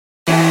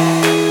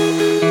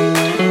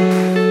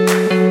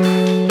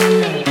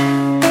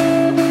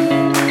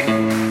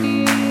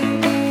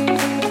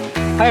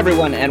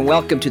everyone, and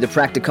welcome to the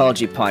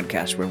Practicology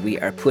Podcast, where we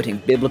are putting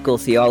biblical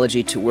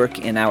theology to work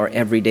in our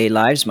everyday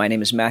lives. My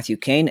name is Matthew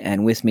Kane,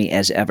 and with me,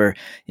 as ever,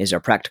 is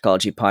our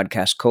Practicology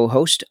Podcast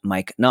co-host,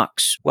 Mike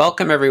Knox.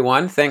 Welcome,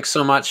 everyone. Thanks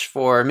so much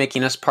for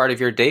making us part of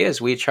your day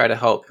as we try to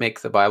help make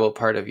the Bible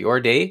part of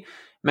your day.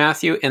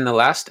 Matthew, in the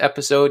last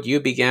episode, you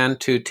began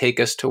to take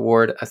us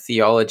toward a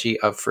theology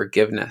of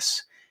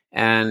forgiveness.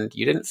 And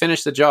you didn't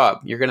finish the job.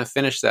 You're going to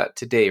finish that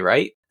today,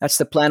 right? That's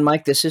the plan,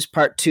 Mike. This is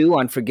part 2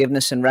 on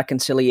forgiveness and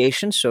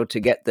reconciliation. So to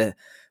get the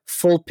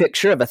full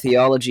picture of a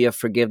theology of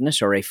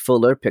forgiveness, or a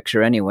fuller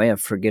picture anyway,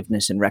 of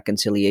forgiveness and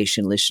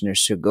reconciliation, listeners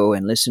should go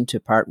and listen to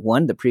part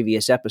 1, the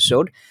previous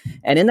episode.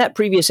 And in that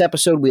previous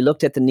episode, we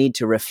looked at the need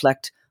to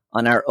reflect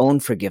on our own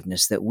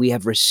forgiveness that we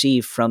have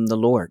received from the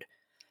Lord.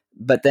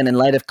 But then in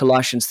light of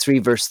Colossians 3,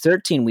 verse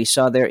 13, we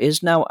saw there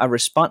is now a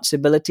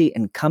responsibility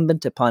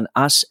incumbent upon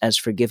us as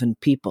forgiven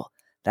people.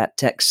 That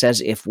text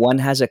says, if one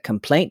has a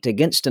complaint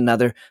against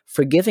another,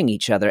 forgiving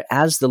each other,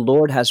 as the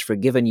Lord has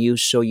forgiven you,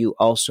 so you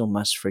also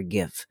must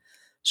forgive.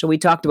 So we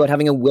talked about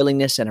having a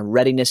willingness and a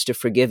readiness to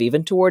forgive,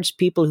 even towards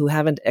people who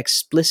haven't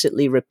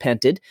explicitly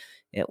repented.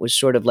 It was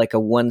sort of like a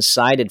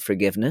one-sided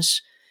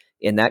forgiveness.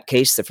 In that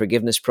case, the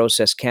forgiveness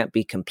process can't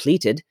be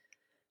completed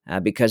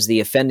because the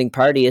offending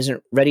party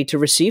isn't ready to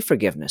receive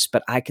forgiveness,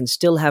 but I can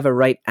still have a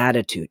right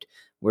attitude.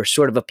 We're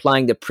sort of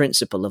applying the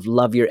principle of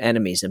love your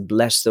enemies and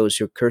bless those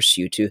who curse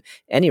you to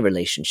any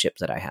relationship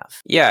that I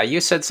have. Yeah,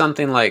 you said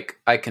something like,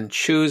 I can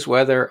choose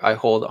whether I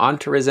hold on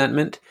to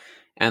resentment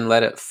and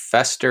let it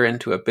fester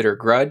into a bitter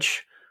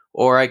grudge,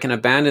 or I can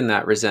abandon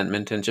that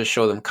resentment and just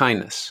show them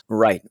kindness.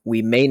 Right.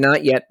 We may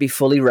not yet be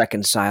fully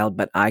reconciled,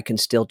 but I can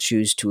still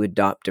choose to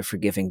adopt a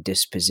forgiving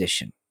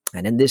disposition.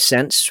 And in this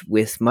sense,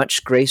 with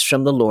much grace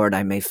from the Lord,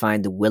 I may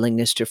find the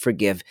willingness to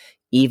forgive,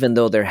 even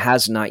though there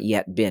has not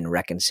yet been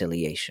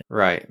reconciliation.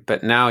 Right.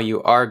 But now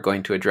you are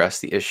going to address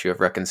the issue of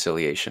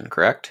reconciliation,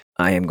 correct?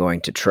 I am going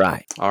to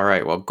try. All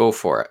right. Well, go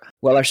for it.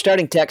 Well, our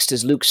starting text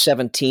is Luke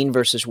 17,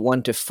 verses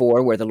 1 to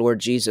 4, where the Lord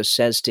Jesus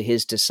says to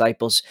his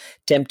disciples,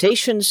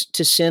 "Temptations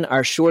to sin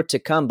are sure to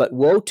come, but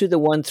woe to the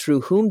one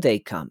through whom they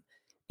come.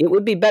 It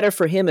would be better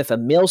for him if a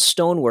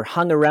millstone were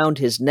hung around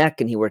his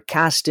neck and he were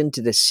cast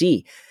into the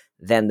sea,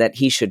 than that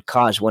he should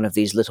cause one of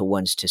these little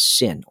ones to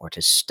sin or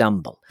to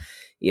stumble.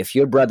 If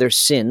your brother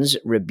sins,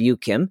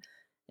 rebuke him,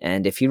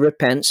 and if he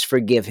repents,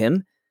 forgive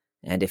him.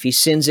 And if he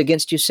sins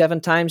against you 7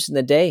 times in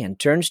the day and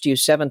turns to you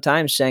 7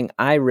 times saying,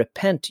 'I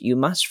repent,' you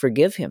must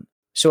forgive him."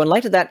 So in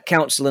light of that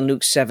counsel in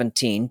Luke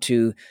 17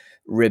 to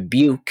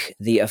rebuke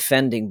the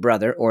offending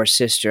brother or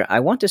sister, I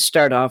want to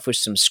start off with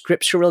some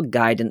scriptural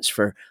guidance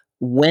for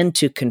when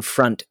to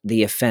confront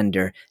the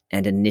offender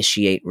and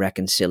initiate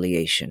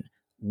reconciliation.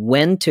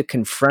 When to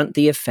confront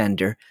the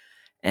offender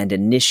and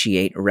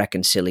initiate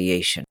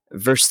reconciliation.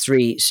 Verse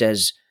 3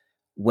 says,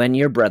 when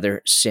your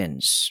brother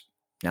sins.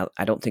 Now,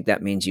 I don't think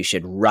that means you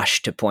should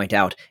rush to point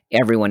out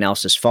everyone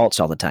else's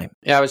faults all the time.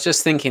 Yeah, I was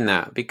just thinking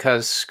that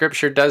because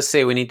Scripture does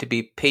say we need to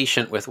be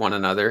patient with one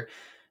another,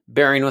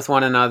 bearing with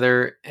one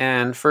another,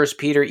 and 1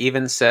 Peter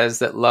even says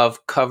that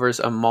love covers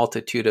a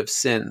multitude of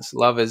sins.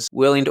 Love is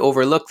willing to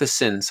overlook the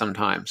sin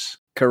sometimes.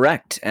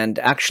 Correct. And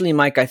actually,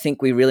 Mike, I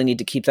think we really need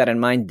to keep that in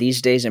mind these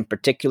days. In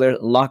particular,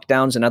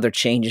 lockdowns and other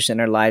changes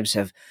in our lives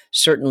have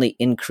certainly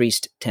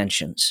increased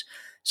tensions.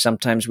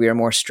 Sometimes we are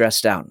more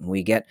stressed out and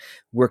we get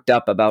worked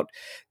up about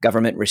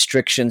government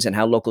restrictions and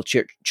how local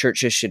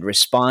churches should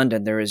respond.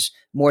 And there is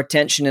more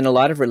tension in a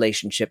lot of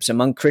relationships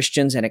among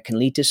Christians, and it can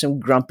lead to some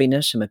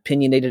grumpiness, some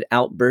opinionated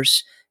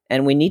outbursts.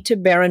 And we need to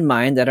bear in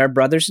mind that our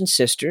brothers and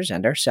sisters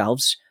and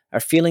ourselves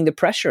are feeling the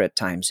pressure at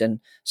times. And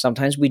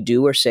sometimes we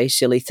do or say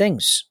silly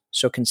things.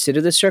 So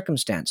consider the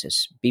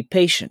circumstances. Be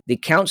patient. The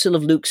counsel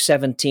of Luke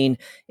 17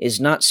 is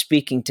not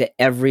speaking to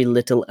every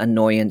little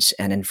annoyance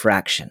and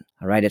infraction.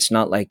 All right? It's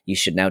not like you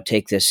should now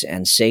take this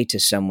and say to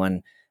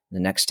someone the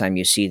next time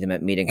you see them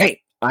at meeting,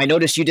 "Hey, I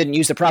noticed you didn't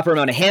use the proper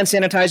amount of hand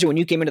sanitizer when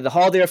you came into the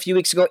hall there a few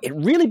weeks ago. It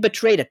really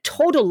betrayed a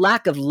total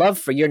lack of love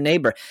for your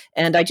neighbor.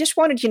 And I just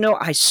wanted you to know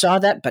I saw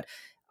that, but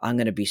I'm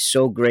going to be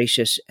so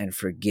gracious and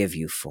forgive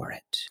you for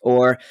it."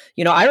 Or,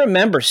 I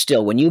remember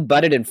still when you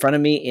butted in front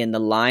of me in the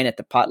line at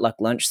the potluck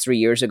lunch 3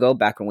 years ago,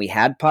 back when we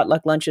had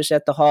potluck lunches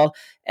at the hall,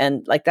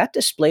 and that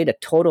displayed a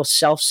total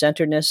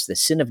self-centeredness, the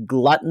sin of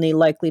gluttony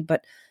likely,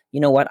 but you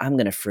know what? I'm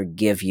going to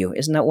forgive you.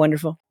 Isn't that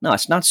wonderful? No,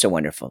 it's not so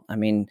wonderful. I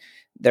mean,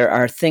 there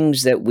are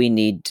things that we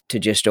need to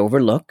just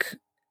overlook,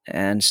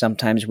 and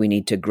sometimes we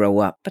need to grow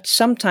up, but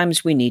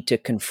sometimes we need to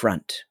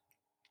confront.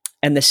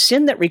 And the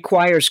sin that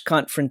requires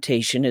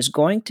confrontation is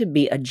going to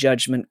be a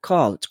judgment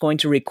call. It's going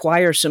to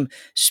require some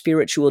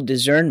spiritual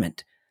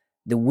discernment,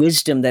 the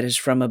wisdom that is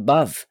from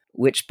above,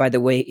 which, by the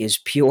way, is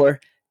pure,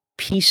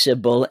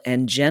 peaceable,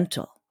 and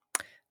gentle.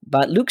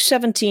 But Luke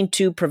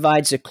 17:2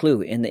 provides a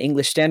clue. In the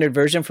English Standard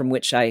Version from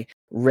which I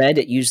read,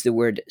 it used the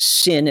word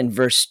sin in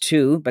verse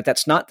 2, but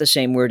that's not the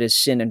same word as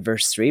sin in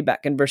verse 3.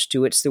 Back in verse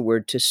 2, it's the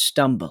word to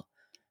stumble.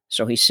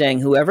 So he's saying,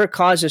 whoever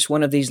causes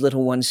one of these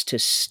little ones to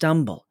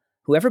stumble,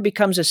 whoever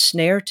becomes a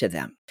snare to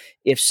them.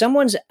 If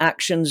someone's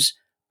actions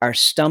are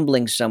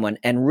stumbling someone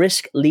and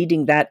risk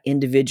leading that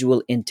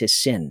individual into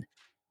sin,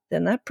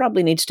 then that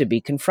probably needs to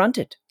be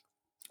confronted.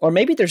 Or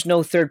maybe there's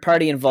no third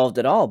party involved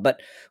at all, but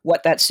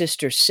what that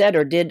sister said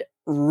or did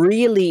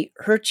really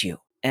hurt you.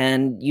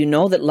 And you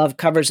know that love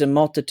covers a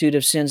multitude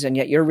of sins, and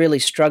yet you're really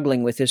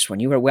struggling with this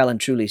one. You are well and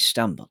truly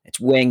stumbled. It's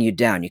weighing you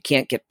down. You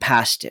can't get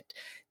past it.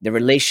 The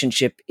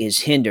relationship is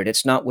hindered.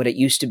 It's not what it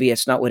used to be.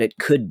 It's not what it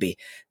could be.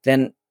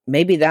 Then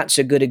maybe that's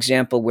a good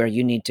example where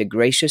you need to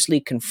graciously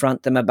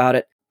confront them about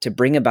it to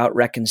bring about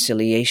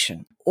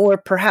reconciliation. Or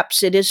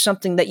perhaps it is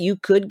something that you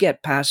could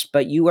get past,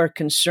 but you are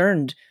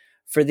concerned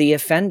for the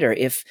offender.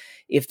 If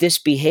this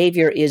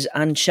behavior is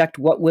unchecked,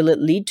 what will it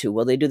lead to?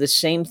 Will they do the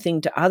same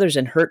thing to others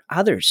and hurt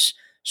others?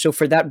 So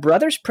for that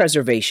brother's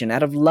preservation,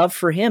 out of love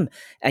for him,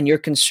 and your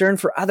concern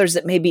for others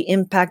that may be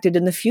impacted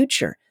in the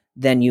future,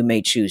 then you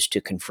may choose to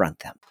confront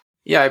them.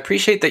 Yeah, I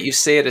appreciate that you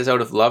say it is out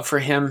of love for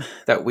him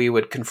that we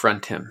would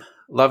confront him.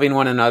 Loving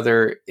one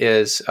another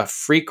is a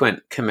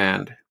frequent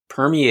command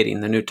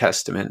permeating the New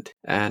Testament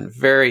and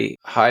very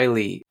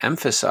highly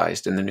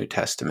emphasized in the New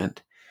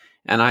Testament.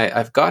 And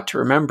I've got to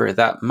remember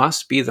that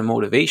must be the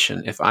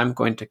motivation if I'm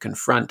going to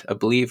confront a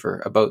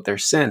believer about their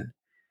sin.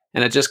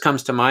 And it just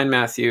comes to mind,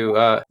 Matthew,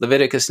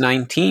 Leviticus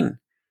 19.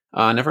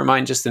 Never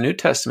mind just the New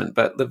Testament,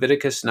 but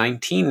Leviticus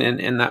 19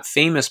 in that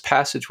famous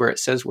passage where it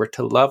says we're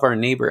to love our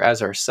neighbor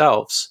as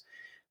ourselves.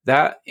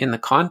 That in the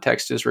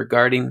context is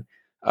regarding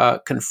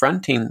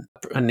confronting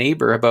a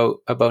neighbor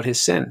about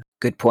his sin.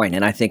 Good point.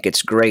 And I think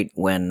it's great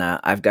when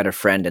I've got a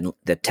friend and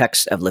the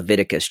text of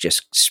Leviticus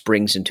just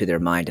springs into their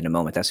mind in a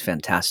moment. That's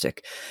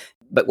fantastic.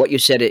 But what you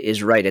said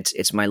is right.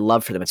 It's my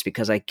love for them. It's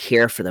because I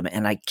care for them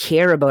and I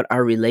care about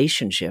our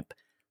relationship.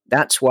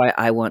 That's why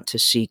I want to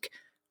seek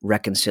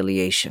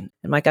reconciliation.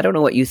 And Mike, I don't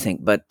know what you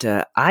think, but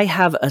I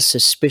have a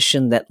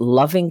suspicion that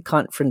loving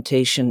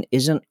confrontation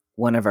isn't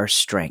one of our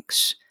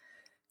strengths.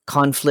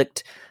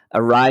 Conflict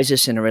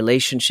arises in a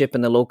relationship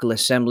in the local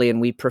assembly, and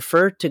we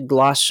prefer to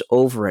gloss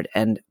over it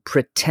and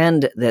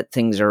pretend that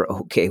things are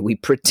okay. We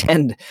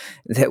pretend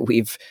that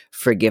we've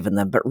forgiven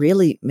them, but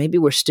really, maybe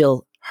we're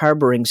still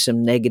harboring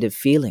some negative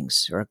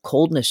feelings or a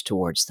coldness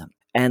towards them.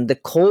 And the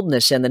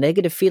coldness and the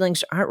negative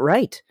feelings aren't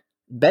right.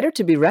 Better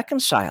to be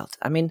reconciled.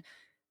 I mean,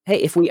 hey,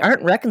 if we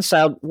aren't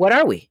reconciled, what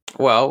are we?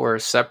 Well, we're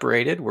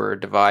separated, we're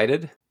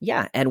divided.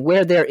 Yeah, and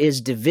where there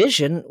is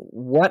division,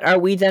 what are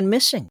we then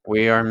missing?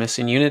 We are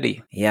missing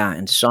unity. Yeah,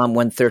 and Psalm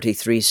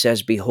 133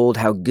 says, "Behold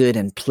how good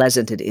and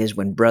pleasant it is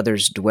when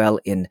brothers dwell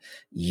in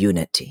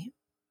unity."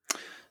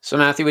 So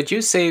Matthew, would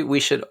you say we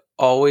should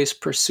always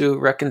pursue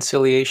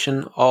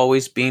reconciliation,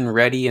 always being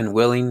ready and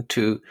willing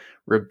to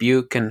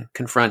rebuke and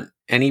confront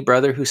any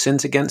brother who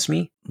sins against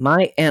me?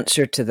 My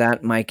answer to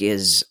that, Mike,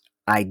 is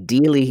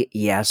ideally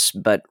yes,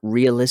 but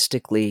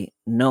realistically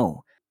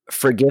no.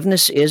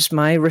 Forgiveness is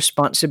my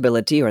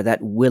responsibility, or that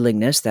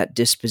willingness, that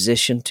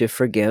disposition to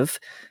forgive.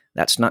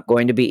 That's not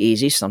going to be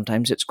easy.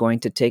 Sometimes it's going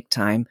to take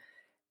time.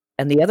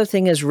 And the other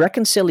thing is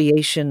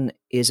reconciliation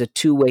is a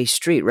two-way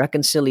street.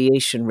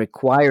 Reconciliation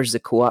requires the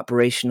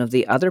cooperation of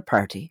the other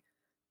party.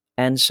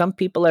 And some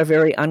people are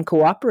very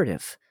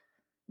uncooperative.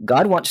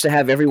 God wants to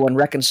have everyone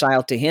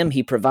reconciled to him.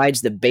 He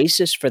provides the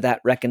basis for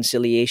that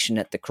reconciliation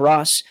at the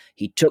cross.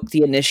 He took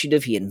the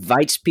initiative. He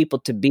invites people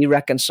to be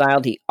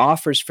reconciled. He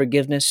offers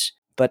forgiveness.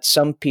 But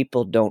some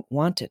people don't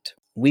want it.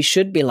 We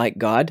should be like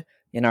God.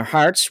 In our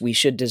hearts, we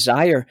should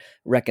desire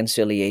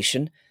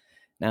reconciliation.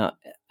 Now,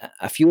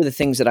 a few of the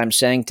things that I'm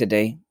saying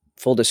today,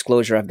 full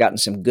disclosure, I've gotten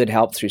some good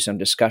help through some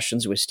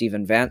discussions with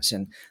Stephen Vance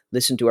and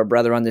listened to our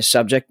brother on this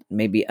subject.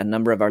 Maybe a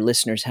number of our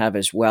listeners have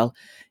as well.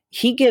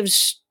 He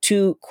gives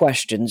two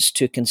questions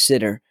to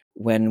consider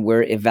when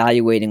we're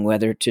evaluating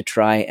whether to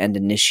try and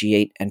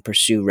initiate and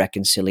pursue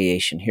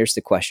reconciliation. Here's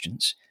the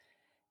questions.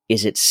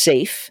 Is it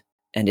safe,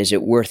 and is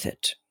it worth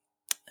it?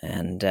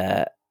 And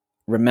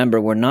remember,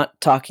 we're not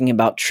talking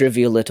about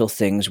trivial little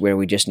things where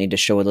we just need to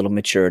show a little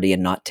maturity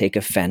and not take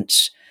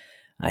offense.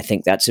 I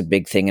think that's a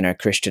big thing in our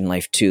Christian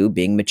life too,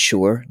 being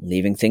mature,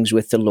 leaving things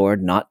with the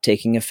Lord, not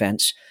taking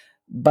offense.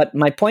 But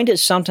my point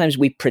is sometimes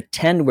we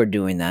pretend we're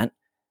doing that,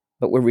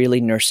 but we're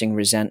really nursing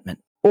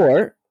resentment.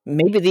 Or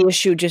maybe the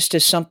issue just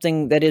is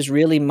something that is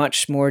really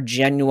much more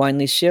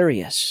genuinely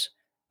serious.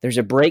 There's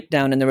a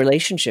breakdown in the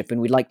relationship and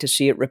we'd like to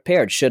see it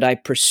repaired. Should I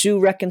pursue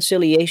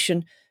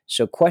reconciliation?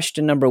 So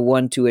question number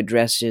one to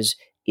address is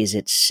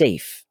it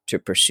safe to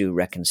pursue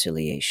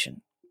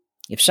reconciliation?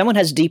 If someone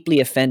has deeply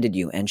offended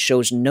you and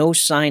shows no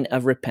sign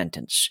of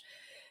repentance,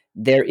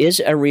 there is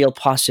a real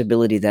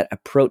possibility that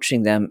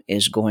approaching them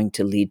is going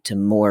to lead to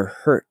more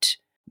hurt.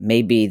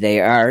 Maybe they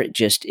are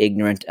just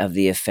ignorant of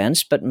the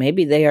offense, but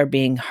maybe they are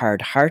being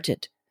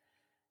hard-hearted.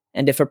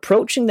 And if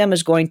approaching them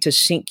is going to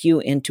sink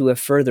you into a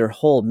further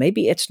hole,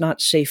 maybe it's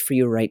not safe for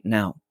you right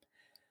now.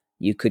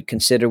 You could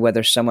consider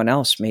whether someone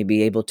else may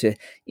be able to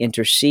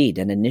intercede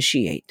and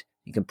initiate.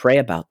 You can pray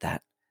about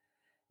that.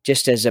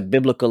 Just as a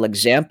biblical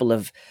example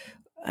of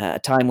a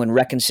time when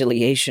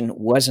reconciliation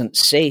wasn't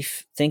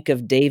safe, think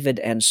of David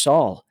and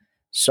Saul.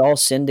 Saul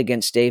sinned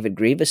against David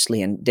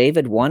grievously, and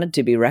David wanted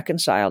to be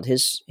reconciled.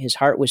 His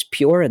heart was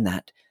pure in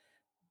that.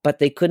 but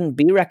they couldn't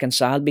be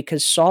reconciled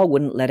because Saul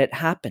wouldn't let it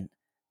happen.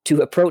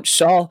 To approach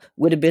Saul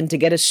would have been to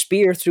get a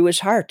spear through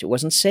his heart. It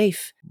wasn't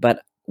safe.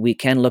 But we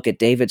can look at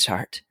David's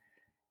heart.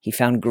 He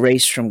found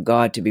grace from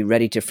God to be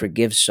ready to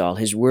forgive Saul.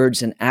 His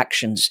words and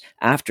actions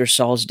after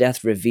Saul's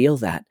death reveal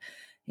that.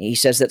 He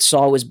says that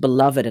Saul was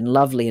beloved and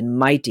lovely and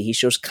mighty. He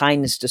shows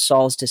kindness to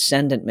Saul's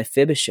descendant,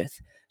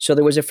 Mephibosheth. So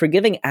there was a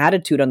forgiving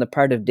attitude on the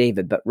part of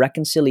David, but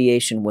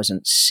reconciliation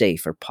wasn't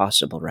safe or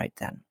possible right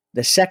then.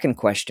 The second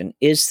question,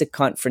 is the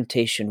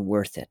confrontation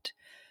worth it?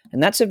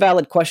 And that's a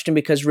valid question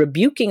because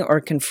rebuking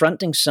or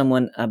confronting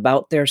someone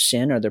about their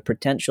sin or their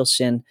potential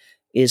sin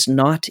is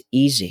not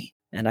easy.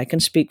 And I can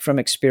speak from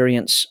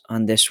experience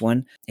on this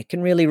one. It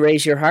can really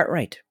raise your heart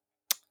rate.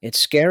 It's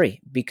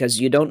scary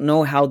because you don't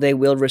know how they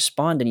will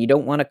respond and you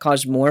don't want to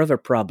cause more of a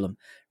problem.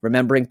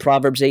 Remembering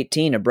Proverbs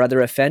 18, a brother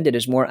offended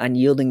is more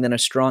unyielding than a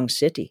strong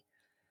city.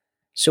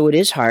 So it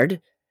is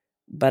hard,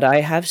 but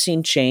I have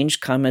seen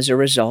change come as a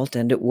result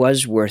and it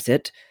was worth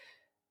it,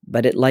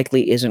 but it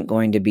likely isn't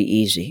going to be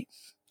easy.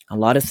 A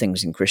lot of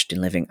things in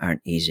Christian living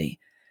aren't easy.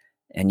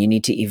 And you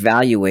need to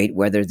evaluate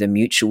whether the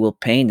mutual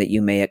pain that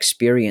you may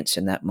experience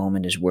in that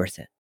moment is worth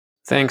it.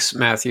 Thanks,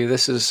 Matthew.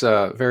 This is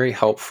very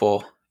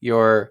helpful.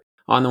 You're,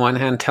 on the one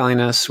hand, telling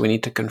us we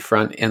need to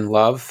confront in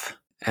love,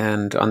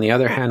 and on the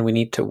other hand, we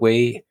need to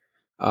weigh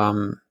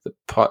the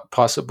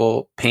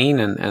possible pain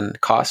and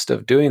cost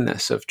of doing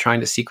this, of trying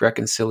to seek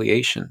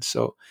reconciliation.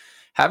 So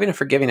having a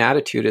forgiving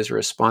attitude is a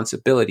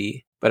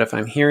responsibility, but if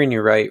I'm hearing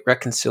you right,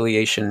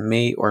 reconciliation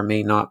may or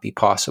may not be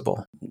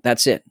possible.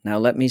 That's it. Now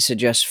let me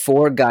suggest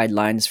 4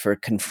 guidelines for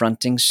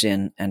confronting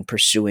sin and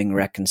pursuing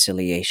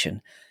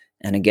reconciliation.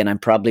 And again, I'm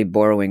probably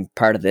borrowing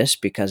part of this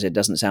because it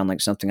doesn't sound like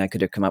something I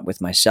could have come up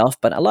with myself,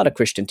 but a lot of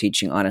Christian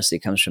teaching honestly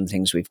comes from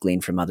things we've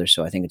gleaned from others,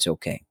 so I think it's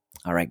okay.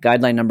 All right,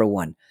 guideline number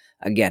 1.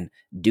 Again,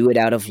 do it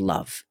out of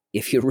love.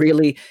 If you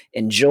really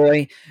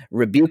enjoy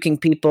rebuking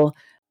people,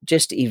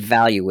 just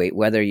evaluate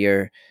whether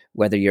your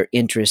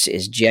interest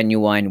is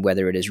genuine,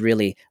 whether it is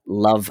really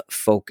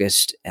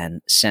love-focused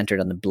and centered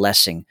on the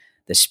blessing,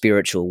 the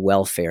spiritual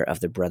welfare of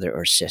the brother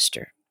or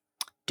sister.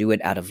 Do it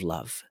out of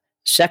love.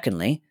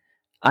 Secondly,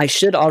 I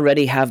should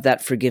already have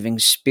that forgiving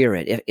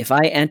spirit. If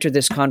I enter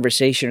this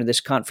conversation or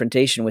this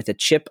confrontation with a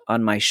chip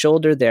on my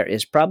shoulder, there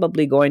is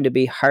probably going to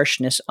be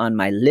harshness on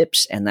my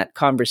lips, and that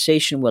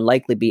conversation will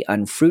likely be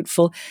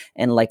unfruitful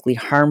and likely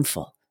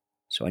harmful.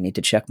 So I need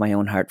to check my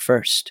own heart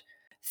first.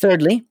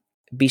 Thirdly,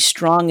 be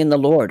strong in the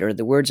Lord, or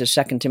the words of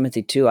 2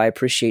 Timothy 2 I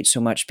appreciate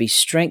so much. Be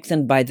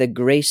strengthened by the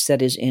grace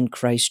that is in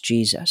Christ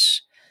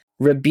Jesus.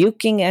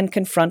 Rebuking and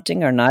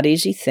confronting are not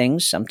easy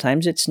things.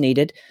 Sometimes it's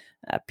needed.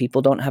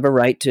 People don't have a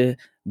right to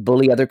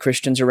bully other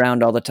Christians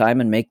around all the time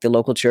and make the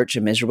local church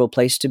a miserable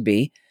place to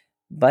be.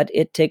 But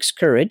it takes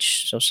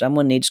courage, so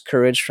someone needs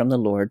courage from the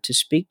Lord to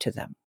speak to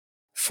them.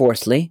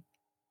 Fourthly,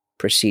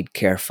 proceed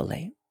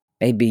carefully.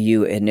 Maybe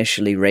you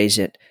initially raise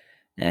it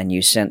and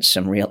you sense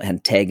some real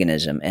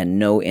antagonism and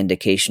no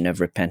indication of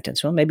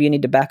repentance. Well, maybe you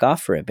need to back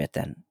off for a bit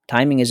then.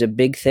 Timing is a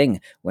big thing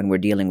when we're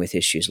dealing with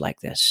issues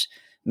like this.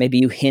 Maybe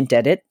you hint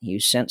at it, you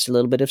sense a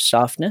little bit of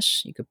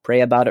softness, you could pray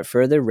about it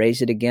further,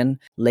 raise it again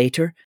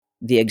later.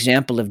 The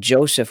example of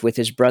Joseph with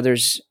his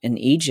brothers in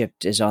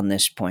Egypt is on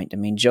this point. I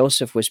mean,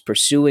 Joseph was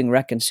pursuing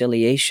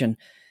reconciliation,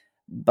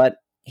 but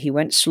he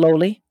went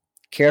slowly,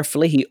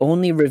 carefully. He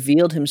only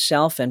revealed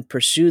himself and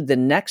pursued the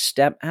next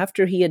step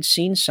after he had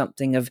seen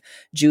something of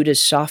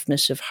Judah's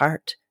softness of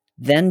heart.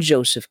 Then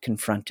Joseph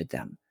confronted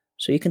them.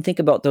 So you can think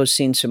about those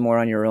scenes some more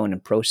on your own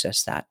and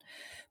process that.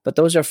 But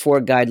those are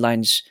 4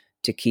 guidelines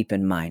to keep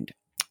in mind.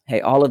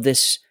 Hey, all of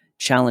this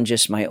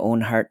challenges my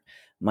own heart,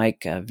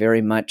 Mike,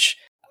 very much.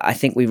 I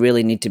think we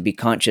really need to be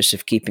conscious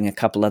of keeping a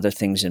couple other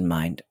things in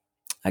mind.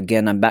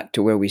 Again, I'm back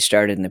to where we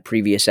started in the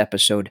previous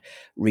episode.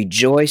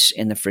 Rejoice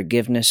in the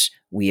forgiveness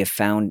we have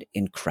found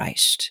in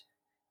Christ.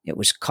 It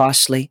was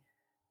costly,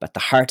 but the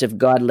heart of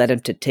God led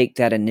him to take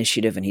that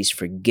initiative, and he's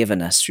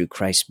forgiven us through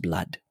Christ's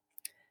blood.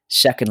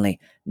 Secondly,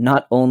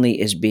 not only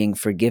is being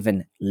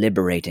forgiven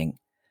liberating,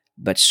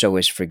 but so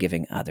is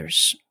forgiving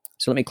others.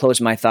 So let me close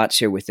my thoughts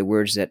here with the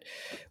words that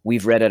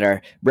we've read at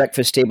our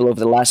breakfast table over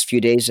the last few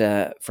days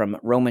from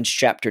Romans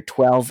chapter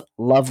 12.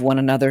 Love one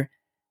another.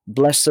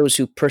 Bless those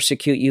who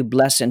persecute you.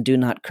 Bless and do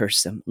not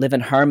curse them. Live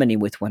in harmony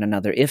with one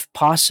another. If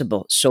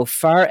possible, so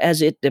far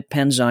as it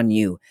depends on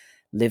you,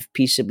 live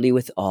peaceably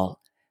with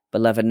all.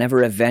 Beloved,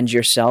 never avenge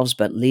yourselves,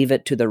 but leave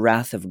it to the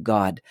wrath of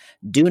God.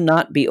 Do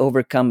not be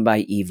overcome by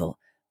evil,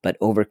 but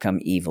overcome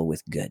evil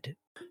with good.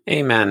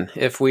 Amen.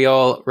 If we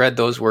all read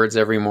those words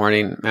every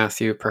morning,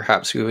 Matthew,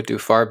 perhaps we would do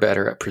far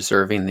better at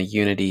preserving the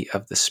unity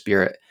of the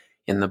Spirit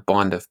in the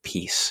bond of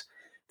peace.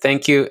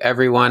 Thank you,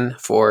 everyone,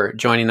 for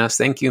joining us.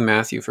 Thank you,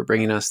 Matthew, for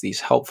bringing us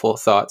these helpful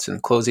thoughts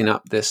and closing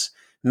up this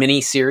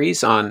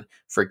mini-series on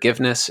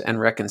forgiveness and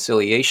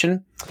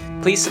reconciliation.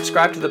 Please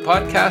subscribe to the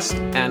podcast,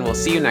 and we'll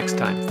see you next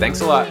time. Thanks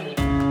a lot.